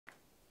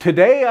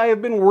Today I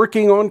have been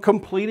working on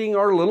completing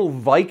our little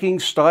Viking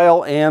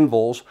style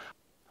anvils.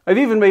 I've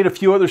even made a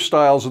few other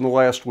styles in the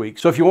last week.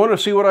 So if you want to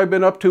see what I've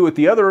been up to with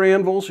the other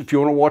anvils, if you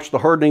want to watch the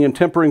hardening and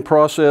tempering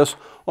process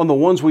on the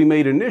ones we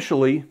made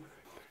initially,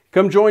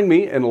 come join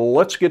me and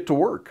let's get to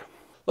work.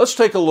 Let's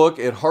take a look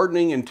at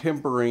hardening and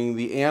tempering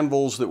the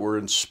anvils that were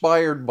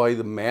inspired by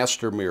the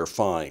Mastermyr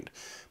find.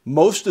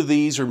 Most of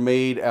these are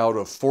made out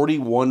of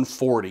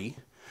 4140,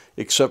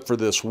 except for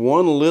this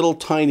one little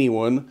tiny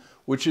one,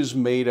 which is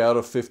made out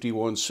of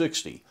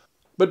 5160.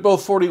 But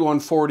both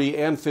 4140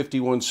 and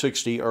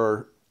 5160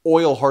 are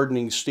oil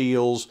hardening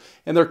steels,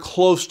 and they're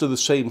close to the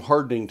same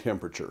hardening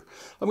temperature.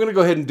 I'm going to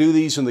go ahead and do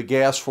these in the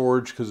gas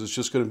forge because it's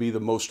just going to be the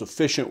most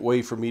efficient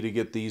way for me to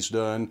get these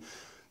done.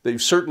 They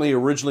certainly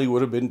originally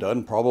would have been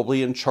done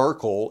probably in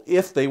charcoal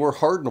if they were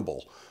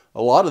hardenable.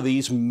 A lot of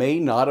these may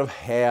not have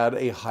had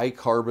a high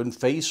carbon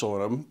face on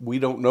them. We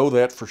don't know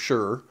that for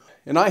sure.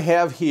 And I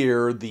have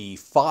here the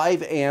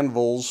 5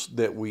 anvils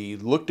that we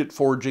looked at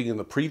forging in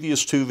the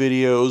previous 2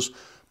 videos,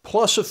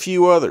 plus a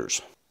few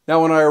others.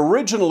 Now, when I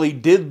originally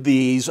did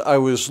these, I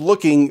was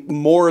looking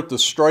more at the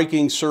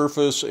striking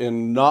surface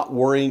and not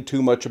worrying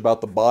too much about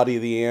the body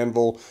of the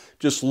anvil,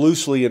 just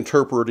loosely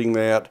interpreting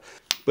that.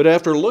 But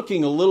after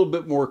looking a little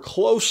bit more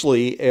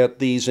closely at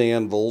these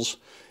anvils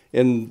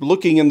and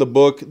looking in the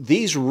book,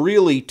 these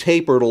really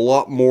tapered a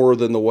lot more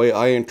than the way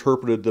I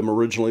interpreted them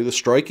originally. The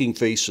striking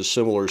face is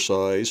similar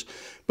size,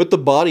 but the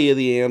body of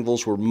the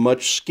anvils were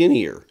much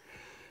skinnier.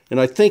 And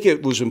I think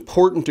it was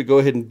important to go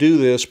ahead and do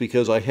this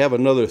because I have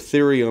another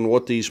theory on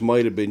what these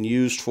might have been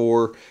used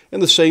for,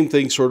 and the same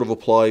thing sort of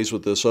applies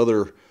with this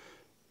other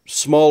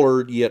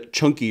smaller yet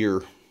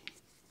chunkier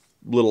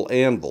little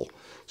anvil.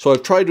 So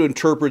I've tried to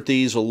interpret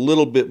these a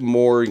little bit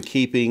more in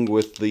keeping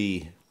with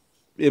the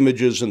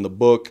images in the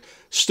book.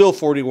 Still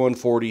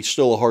 4140,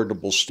 still a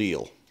hardenable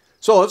steel.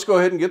 So let's go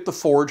ahead and get the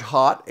forge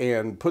hot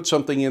and put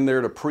something in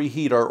there to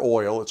preheat our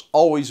oil. It's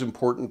always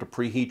important to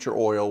preheat your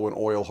oil when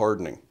oil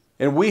hardening.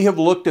 And we have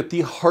looked at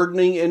the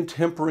hardening and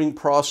tempering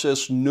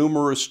process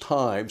numerous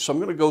times, so I'm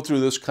going to go through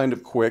this kind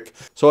of quick.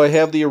 So I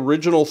have the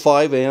original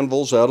 5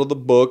 anvils out of the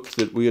book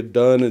that we had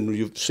done, and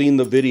you've seen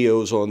the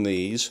videos on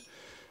these.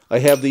 I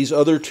have these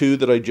other 2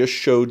 that I just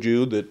showed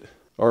you that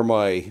are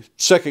my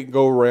second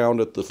go-around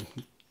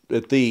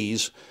at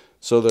these.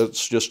 So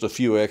that's just a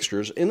few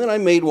extras. And then I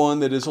made one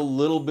that is a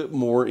little bit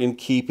more in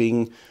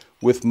keeping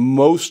with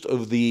most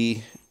of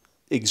the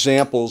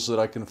examples that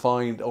I can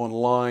find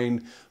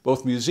online,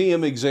 both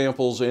museum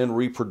examples and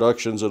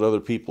reproductions that other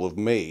people have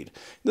made.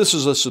 This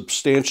is a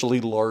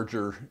substantially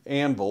larger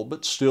anvil,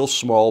 but still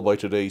small by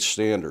today's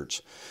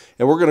standards.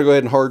 And we're going to go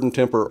ahead and harden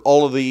temper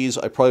all of these.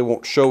 I probably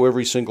won't show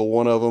every single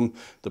one of them.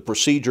 The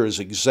procedure is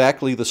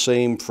exactly the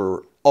same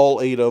for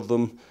all 8 of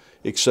them,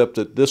 except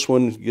that this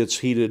one gets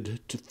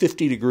heated to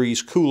 50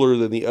 degrees cooler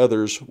than the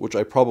others, which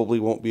I probably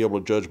won't be able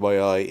to judge by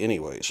eye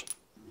anyways.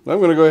 I'm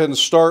going to go ahead and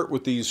start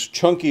with these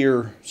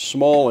chunkier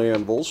small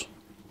anvils.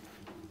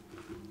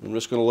 I'm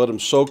just going to let them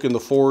soak in the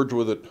forge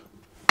with it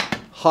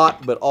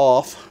hot but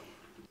off.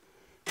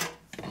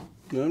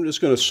 Now I'm just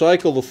going to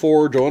cycle the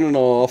forge on and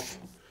off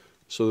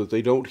so that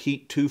they don't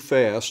heat too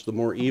fast. The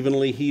more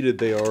evenly heated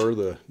they are,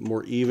 the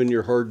more even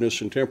your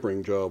hardness and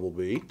tempering job will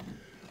be.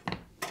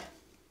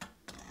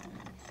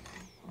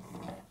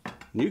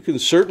 You can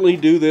certainly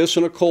do this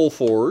in a coal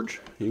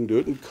forge. You can do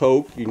it in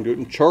coke, you can do it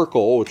in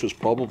charcoal, which is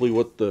probably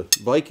what the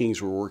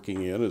Vikings were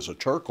working in, is a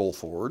charcoal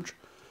forge.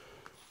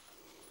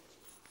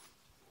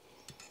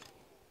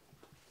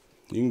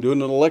 You can do it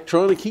in an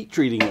electronic heat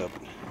treating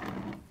oven.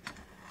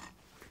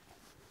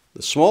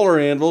 The smaller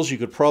anvils you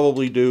could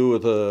probably do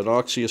with an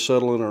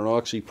oxyacetylene or an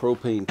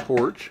oxypropane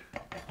torch.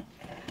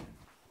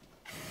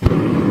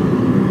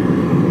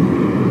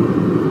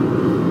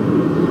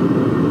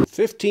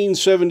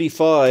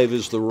 1575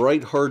 is the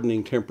right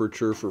hardening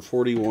temperature for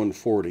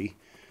 4140,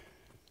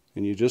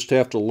 and you just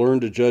have to learn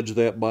to judge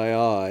that by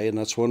eye, and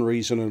that's one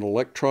reason an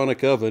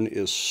electronic oven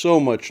is so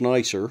much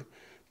nicer,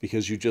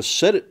 because you just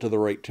set it to the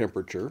right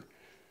temperature.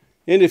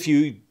 And if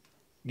you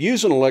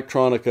use an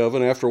electronic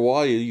oven, after a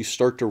while you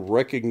start to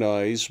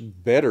recognize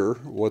better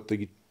what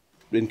the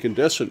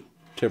incandescent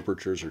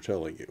temperatures are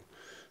telling you.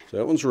 So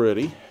that one's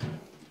ready.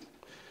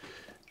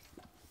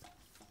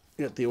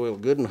 Get the oil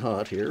good and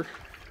hot here.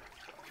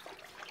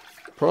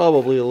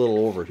 Probably a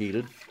little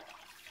overheated.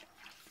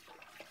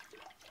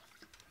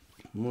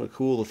 I'm going to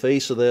cool the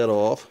face of that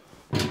off.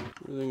 I'm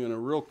going to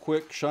real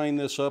quick shine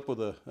this up with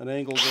an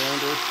angle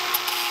grinder.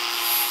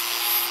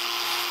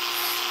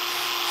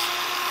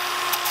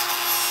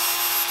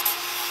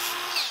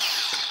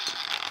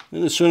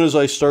 And as soon as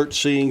I start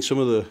seeing some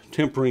of the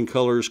tempering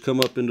colors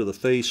come up into the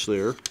face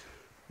there, I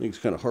think it's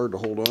kind of hard to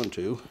hold on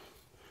to.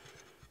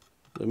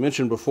 I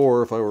mentioned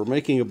before, if I were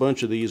making a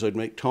bunch of these, I'd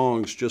make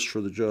tongs just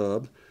for the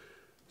job.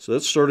 So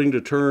that's starting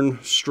to turn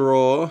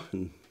straw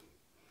and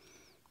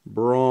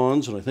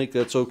bronze, and I think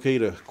that's okay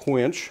to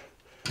quench.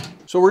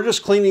 So we're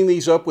just cleaning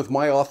these up with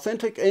my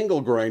authentic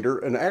angle grinder,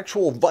 an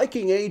actual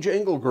Viking age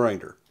angle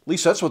grinder. At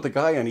least that's what the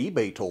guy on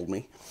eBay told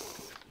me.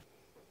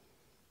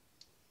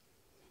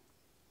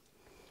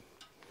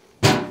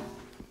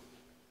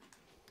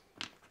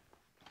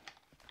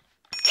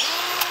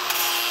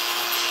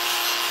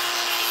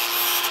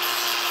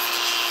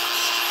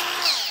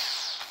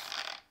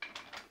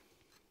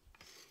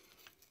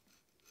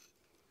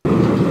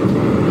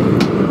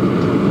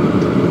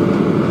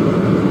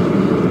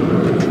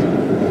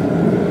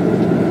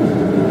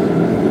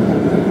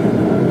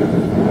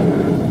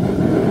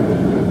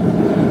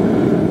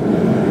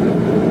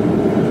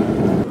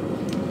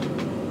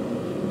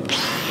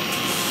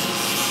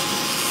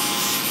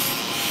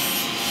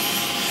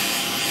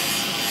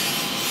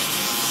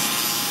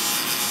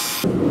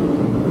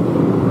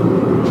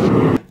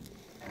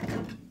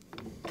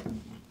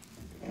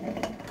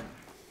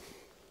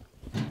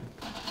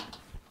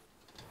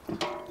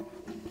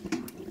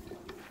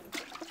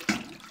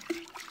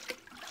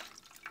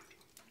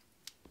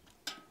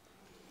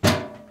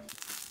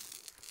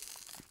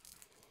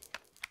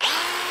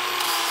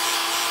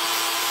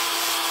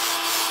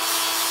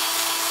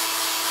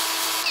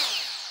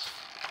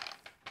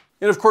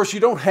 And of course, you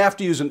don't have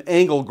to use an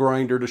angle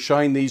grinder to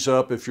shine these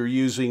up if you're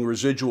using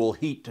residual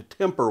heat to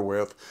temper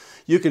with.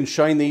 You can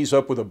shine these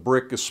up with a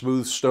brick, a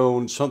smooth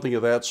stone, something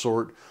of that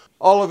sort.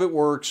 All of it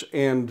works,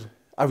 and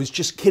I was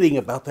just kidding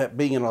about that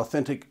being an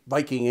authentic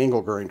Viking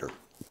angle grinder.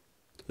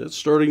 It's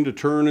starting to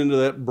turn into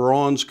that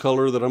bronze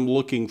color that I'm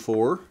looking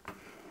for.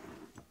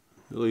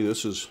 Really,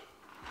 this is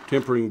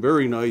tempering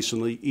very nice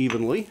and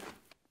evenly.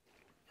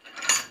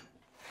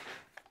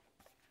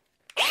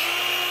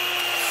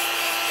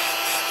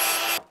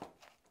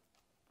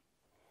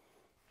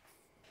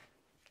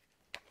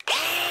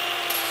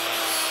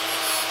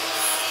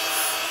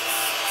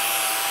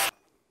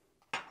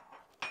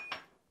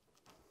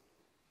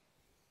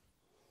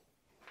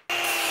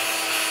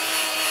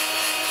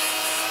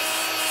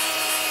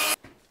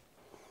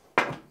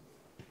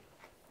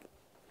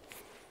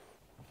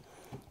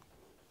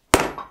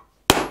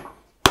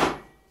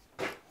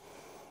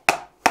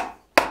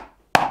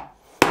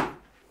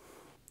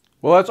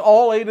 Well, that's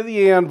all 8 of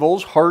the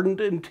anvils,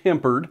 hardened and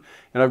tempered,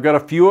 and I've got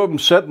a few of them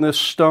set in this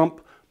stump.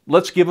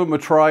 Let's give them a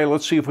try.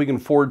 Let's see if we can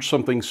forge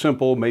something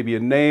simple, maybe a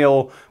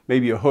nail,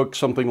 maybe a hook,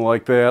 something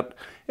like that,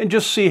 and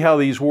just see how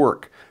these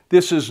work.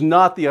 This is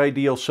not the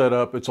ideal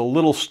setup. It's a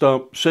little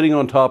stump sitting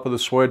on top of the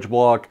swedge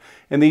block,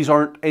 and these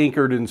aren't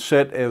anchored and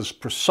set as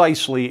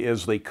precisely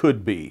as they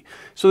could be.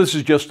 So this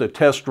is just a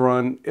test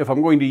run. If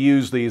I'm going to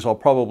use these, I'll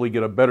probably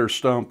get a better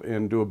stump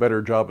and do a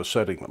better job of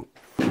setting them.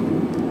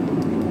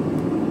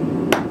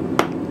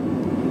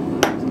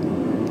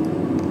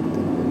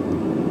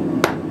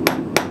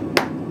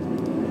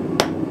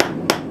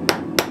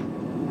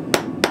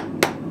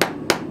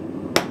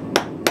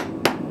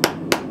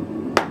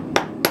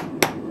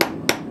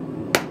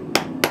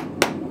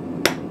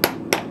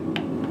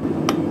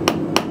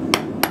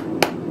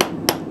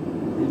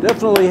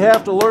 Definitely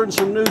have to learn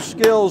some new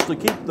skills to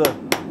keep the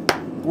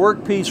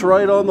workpiece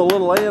right on the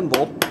little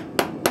anvil.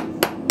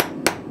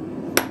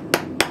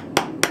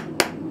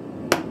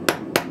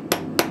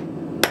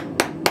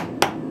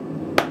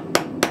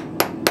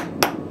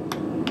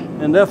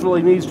 And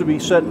definitely needs to be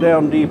set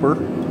down deeper.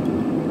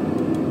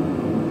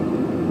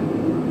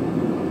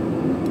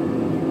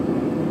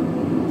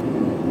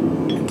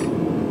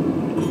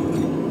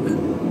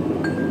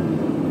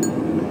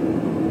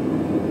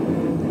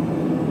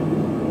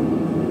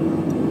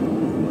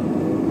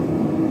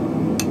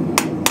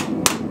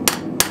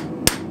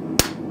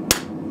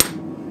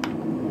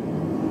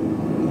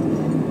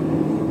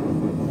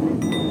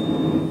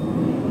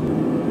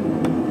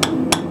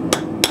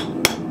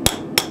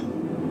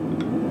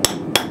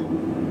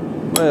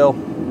 Well,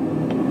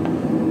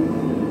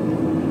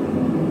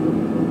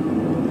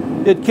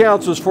 it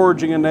counts as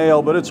forging a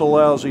nail, but it's a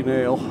lousy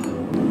nail.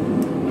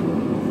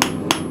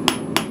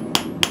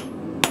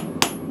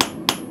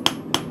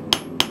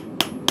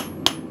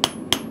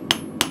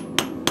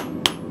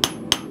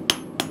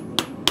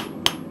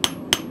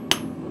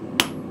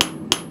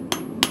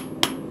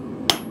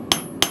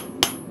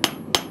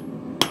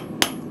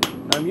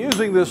 I'm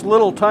using this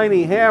little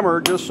tiny hammer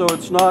just so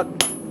it's not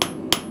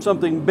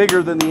something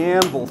bigger than the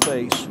anvil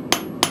face.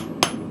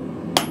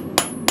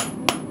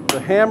 The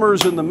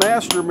hammers in the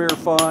Mastermyr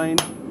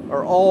find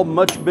are all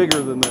much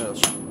bigger than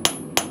this.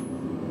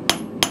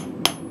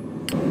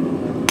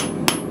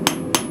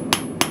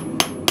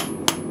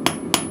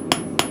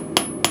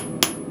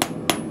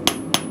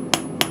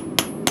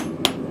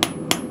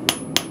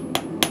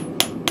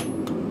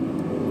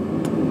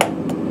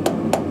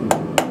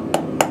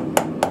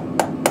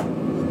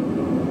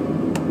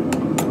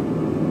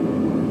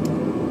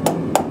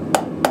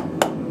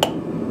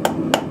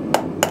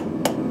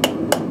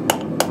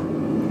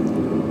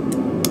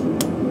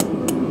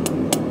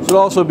 It would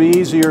also be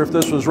easier if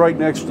this was right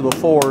next to the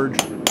forge,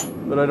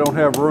 but I don't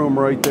have room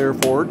right there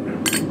for it.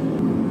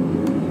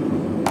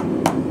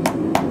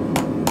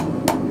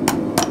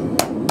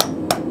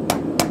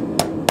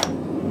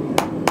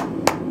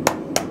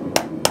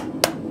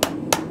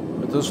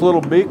 But this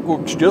little beak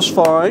works just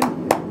fine.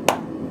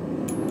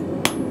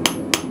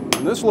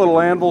 And this little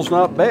anvil's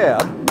not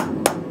bad.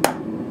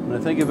 And I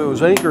think if it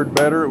was anchored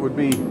better, it would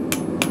be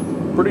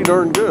pretty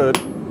darn good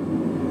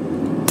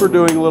for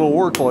doing a little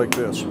work like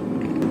this.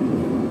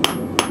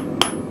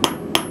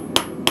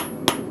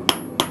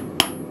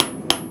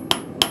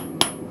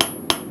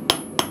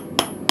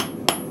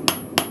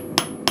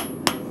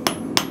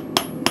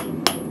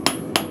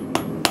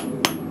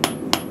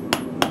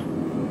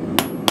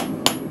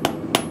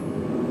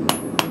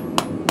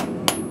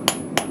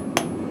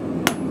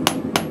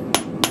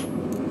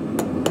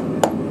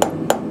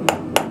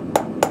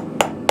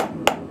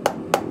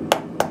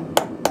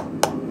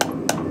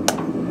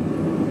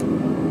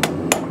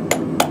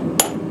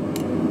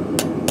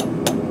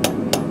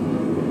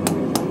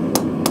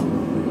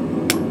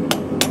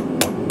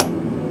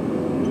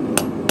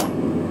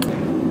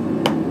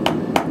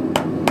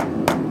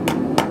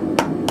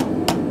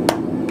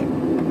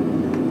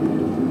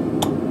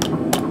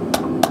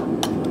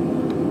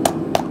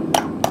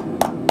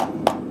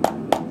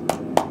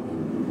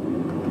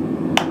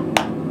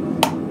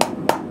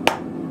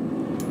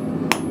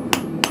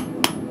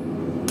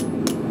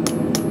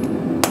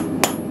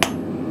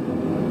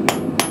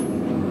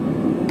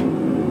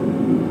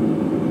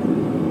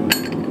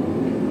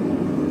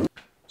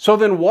 So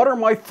then what are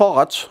my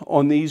thoughts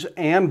on these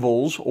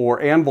anvils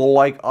or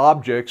anvil-like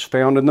objects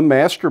found in the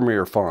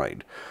Mastermyr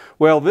find?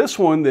 Well, this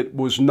one that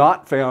was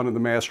not found in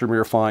the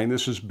Mastermyr find,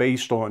 this is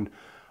based on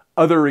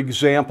other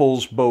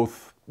examples,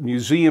 both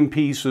museum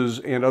pieces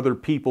and other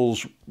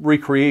people's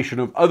recreation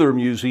of other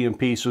museum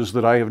pieces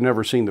that I have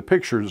never seen the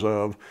pictures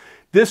of.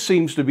 This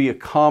seems to be a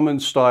common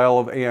style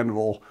of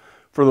anvil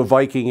for the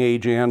Viking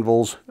Age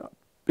anvils.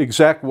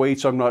 Exact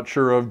weights I'm not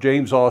sure of.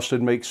 James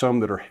Austin makes some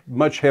that are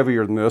much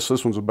heavier than this.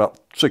 This one's about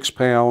 6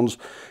 pounds.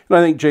 And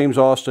I think James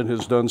Austin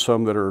has done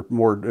some that are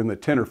more in the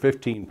 10 or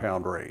 15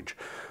 pound range.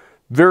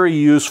 Very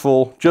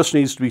useful, just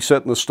needs to be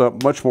set in the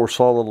stump much more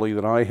solidly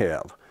than I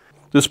have.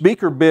 This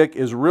beaker bick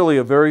is really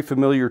a very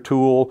familiar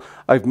tool.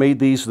 I've made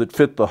these that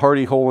fit the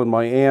hardy hole in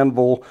my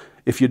anvil.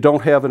 If you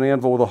don't have an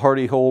anvil with a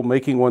hardy hole,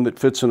 making one that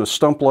fits in a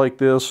stump like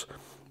this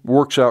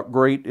works out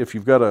great. If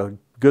you've got a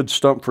good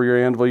stump for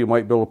your anvil, you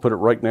might be able to put it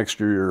right next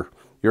to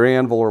your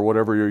anvil or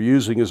whatever you're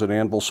using as an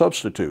anvil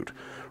substitute.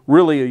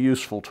 Really a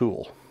useful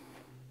tool.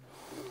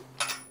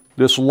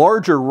 This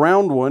larger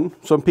round one,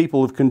 some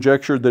people have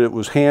conjectured that it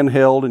was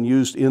handheld and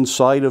used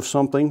inside of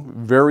something.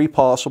 Very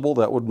possible.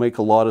 That would make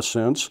a lot of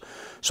sense.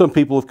 Some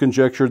people have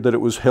conjectured that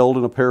it was held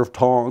in a pair of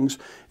tongs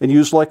and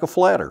used like a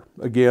flatter.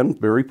 Again,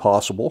 very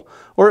possible.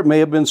 Or it may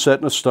have been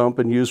set in a stump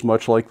and used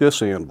much like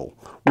this anvil.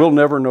 We'll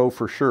never know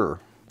for sure.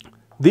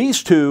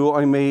 These two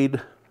I made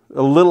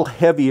a little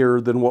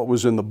heavier than what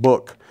was in the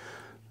book.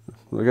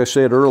 Like I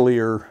said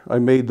earlier, I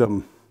made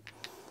them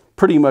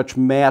pretty much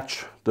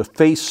match the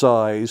face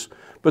size,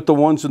 but the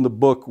ones in the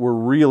book were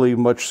really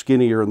much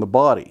skinnier in the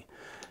body.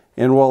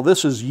 And while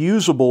this is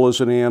usable as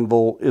an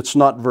anvil, it's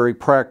not very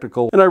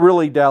practical, and I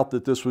really doubt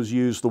that this was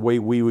used the way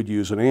we would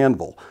use an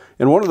anvil.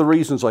 And one of the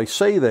reasons I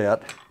say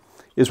that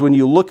is when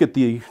you look at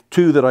the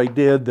two that I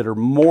did that are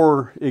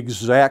more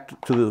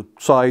exact to the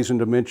size and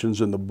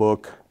dimensions in the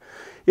book,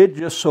 it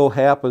just so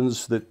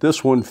happens that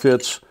this one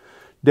fits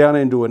down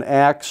into an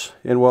axe,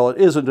 and while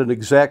it isn't an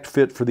exact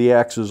fit for the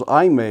axes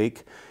I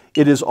make,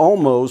 it is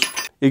almost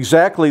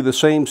exactly the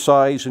same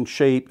size and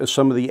shape as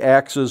some of the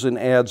axes and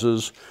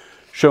adzes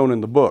shown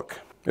in the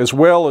book, as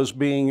well as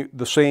being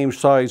the same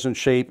size and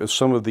shape as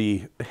some of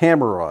the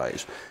hammer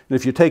eyes. And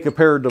if you take a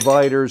pair of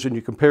dividers and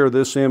you compare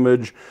this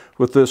image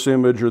with this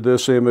image or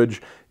this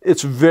image,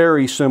 it's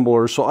very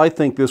similar. So I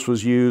think this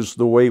was used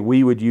the way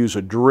we would use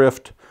a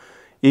drift.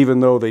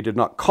 Even though they did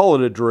not call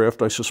it a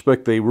drift, I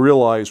suspect they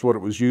realized what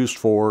it was used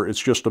for.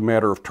 It's just a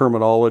matter of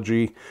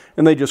terminology,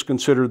 and they just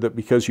considered that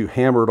because you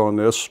hammered on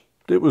this,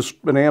 it was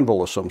an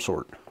anvil of some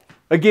sort.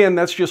 Again,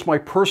 that's just my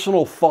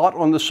personal thought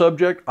on the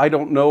subject. I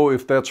don't know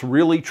if that's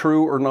really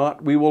true or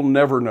not. We will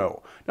never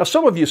know. Now,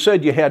 some of you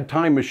said you had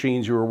time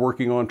machines you were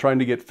working on trying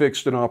to get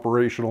fixed and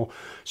operational,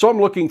 so I'm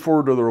looking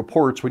forward to the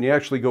reports when you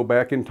actually go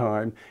back in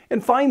time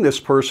and find this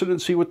person and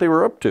see what they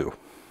were up to.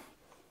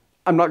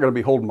 I'm not going to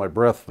be holding my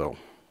breath, though.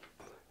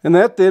 And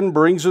that then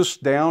brings us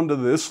down to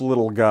this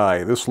little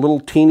guy, this little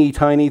teeny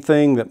tiny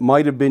thing that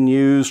might have been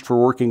used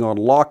for working on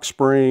lock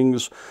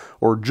springs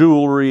or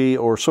jewelry,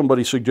 or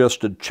somebody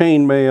suggested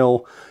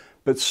chainmail.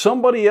 But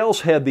somebody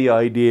else had the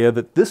idea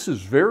that this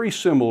is very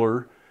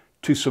similar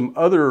to some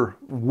other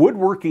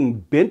woodworking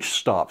bench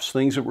stops,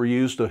 things that were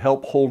used to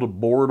help hold a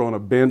board on a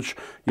bench.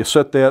 You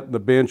set that in the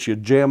bench, you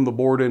jam the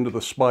board into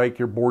the spike,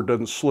 your board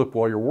doesn't slip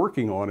while you're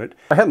working on it.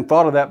 I hadn't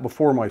thought of that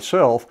before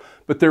myself,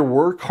 but there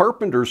were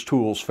carpenter's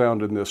tools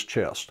found in this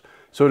chest.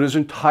 So it is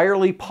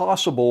entirely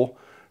possible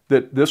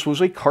that this was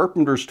a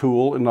carpenter's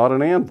tool and not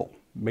an anvil.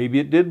 Maybe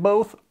it did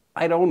both,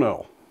 I don't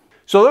know.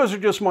 So those are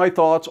just my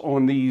thoughts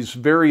on these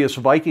various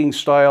Viking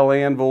style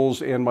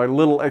anvils and my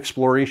little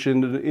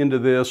exploration into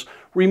this.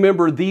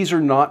 Remember, these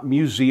are not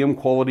museum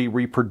quality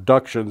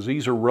reproductions.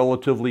 These are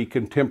relatively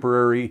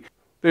contemporary.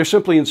 They're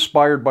simply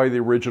inspired by the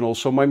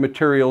originals, so my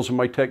materials and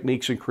my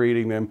techniques in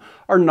creating them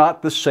are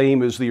not the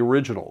same as the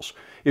originals.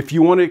 If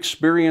you want to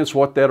experience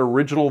what that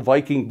original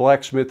Viking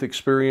blacksmith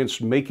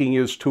experienced making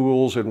his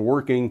tools and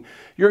working,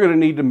 you're going to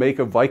need to make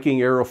a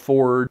Viking era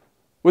Ford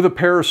with a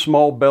pair of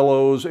small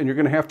bellows, and you're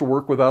going to have to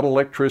work without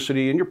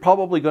electricity, and you're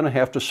probably going to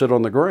have to sit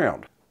on the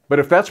ground. But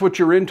if that's what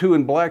you're into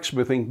in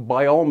blacksmithing,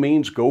 by all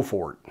means, go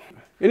for it.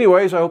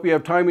 Anyways, I hope you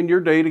have time in your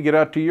day to get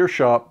out to your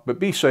shop, but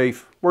be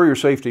safe, wear your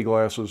safety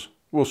glasses.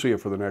 We'll see you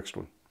for the next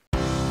one.